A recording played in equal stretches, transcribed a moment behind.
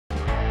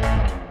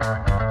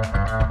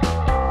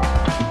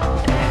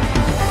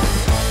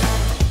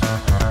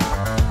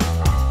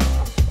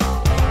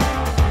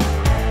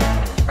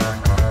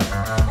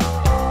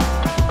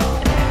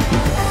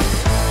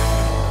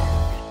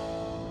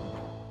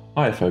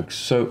Maya, folks.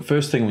 So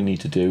first thing we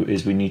need to do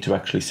is we need to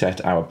actually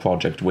set our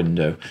project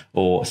window,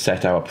 or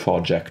set our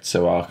project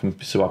so our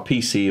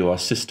PC or our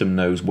system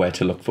knows where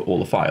to look for all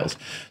the files.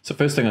 So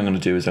first thing I'm going to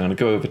do is I'm going to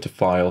go over to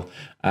File,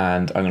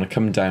 and I'm going to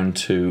come down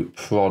to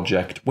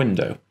Project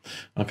Window.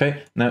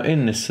 Okay, now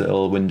in this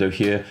little window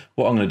here,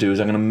 what I'm going to do is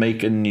I'm going to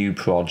make a new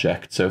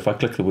project. So if I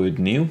click the word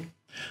New,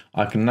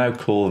 I can now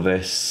call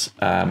this,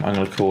 I'm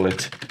going to call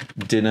it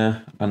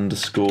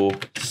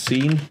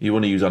dinner_scene. You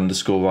want to use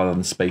underscore rather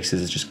than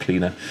spaces, it's just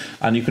cleaner.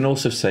 And you can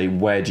also say,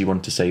 where do you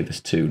want to save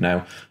this to?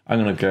 Now,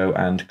 I'm going to go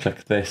and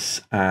click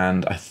this,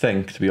 and I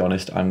think, to be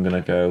honest, I'm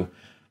going to go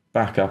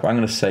back up. I'm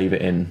going to save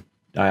it in,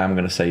 I am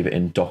going to save it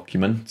in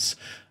Documents,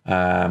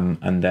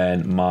 and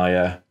then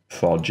Maya,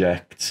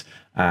 Projects,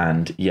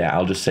 and yeah,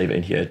 I'll just save it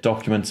in here,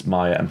 Documents,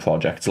 Maya, and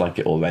Projects, like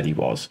it already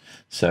was.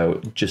 So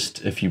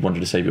just if you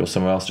wanted to save it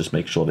somewhere else, just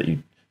make sure that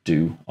you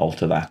do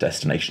alter that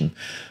destination.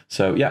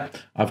 So yeah,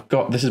 I've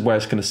got, this is where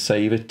it's going to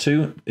save it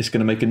to. It's going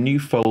to make a new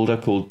folder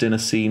called Dinner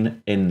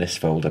Scene in this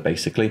folder,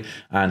 basically.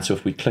 And so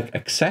if we click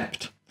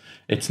Accept,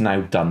 it's now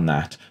done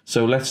that.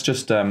 So let's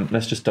just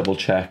double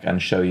check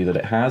and show you that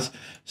it has.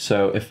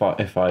 So if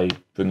I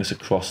bring this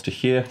across to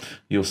here,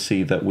 you'll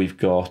see that we've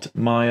got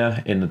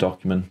Maya in the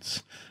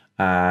Documents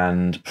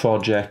and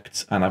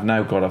Projects, and I've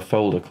now got a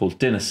folder called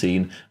Dinner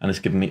Scene, and it's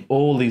given me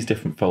all these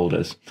different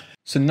folders.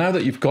 So now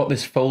that you've got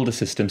this folder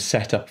system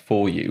set up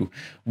for you,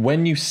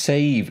 when you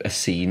save a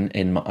scene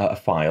in a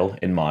file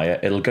in Maya,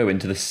 it'll go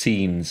into the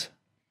Scenes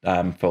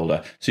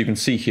folder. So you can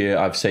see here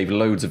I've saved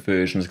loads of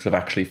versions because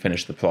I've actually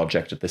finished the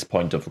project at this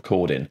point of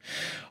recording.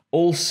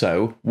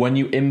 Also, when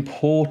you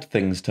import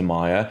things to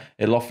Maya,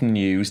 it'll often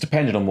use,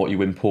 depending on what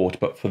you import,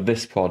 but for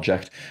this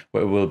project,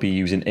 we'll be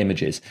using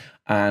images.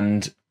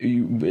 And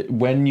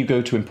when you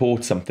go to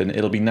import something,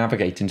 it'll be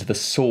navigating to the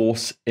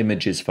source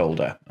images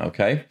folder,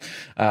 okay?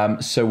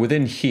 So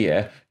within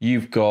here,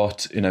 you've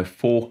got,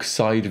 fork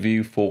side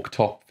view, fork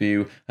top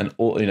view, and,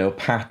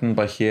 pattern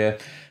by here.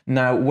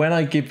 Now, when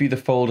I give you the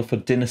folder for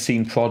Dinner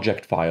Scene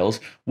project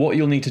files, what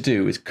you'll need to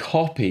do is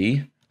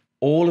copy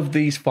all of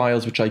these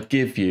files which I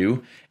give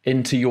you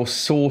into your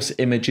source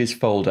images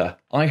folder.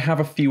 I have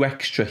a few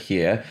extra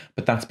here,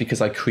 but that's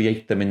because I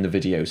create them in the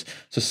videos.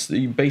 So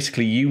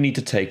basically you need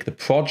to take the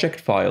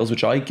project files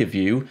which I give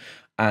you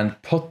and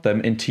put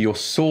them into your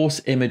source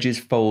images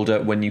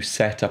folder when you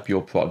set up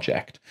your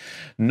project,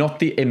 not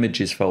the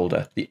images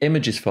folder. The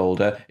images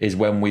folder is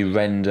when we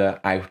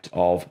render out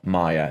of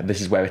Maya.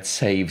 This is where it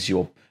saves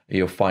your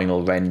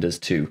final renders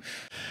to.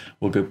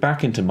 We'll go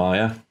back into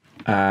Maya,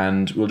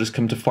 and we'll just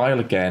come to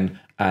File again,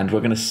 and we're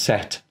going to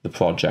set the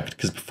project,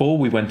 because before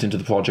we went into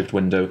the project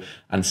window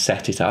and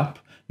set it up,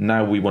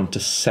 now we want to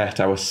set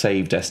our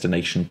save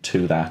destination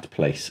to that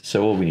place.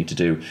 So all we need to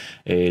do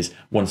is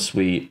once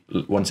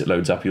it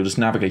loads up, you'll just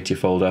navigate to your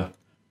folder,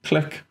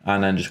 click,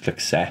 and then just click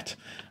Set.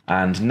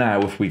 And now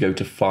if we go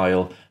to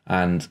File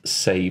and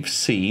Save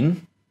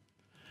Scene,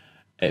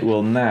 it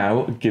will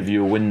now give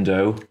you a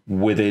window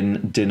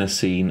within Dinner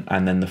Scene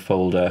and then the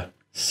folder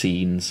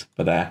Scenes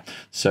for there.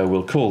 So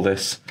we'll call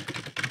this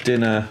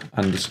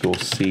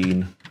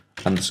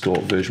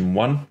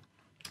dinner_scene_version1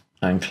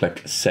 and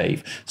click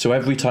Save. So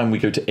every time we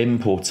go to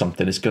import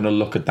something, it's going to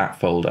look at that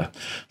folder.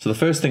 So the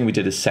first thing we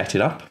did is set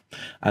it up,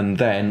 and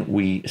then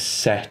we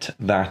set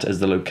that as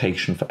the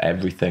location for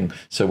everything.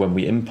 So when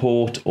we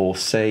import or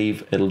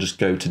save, it'll just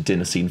go to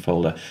Dinner Scene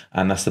folder,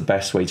 and that's the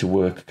best way to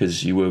work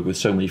because you work with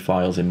so many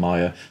files in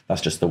Maya.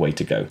 That's just the way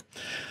to go.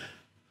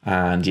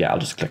 And yeah, I'll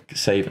just click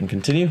Save and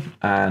Continue,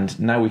 and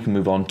now we can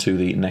move on to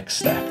the next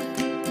step.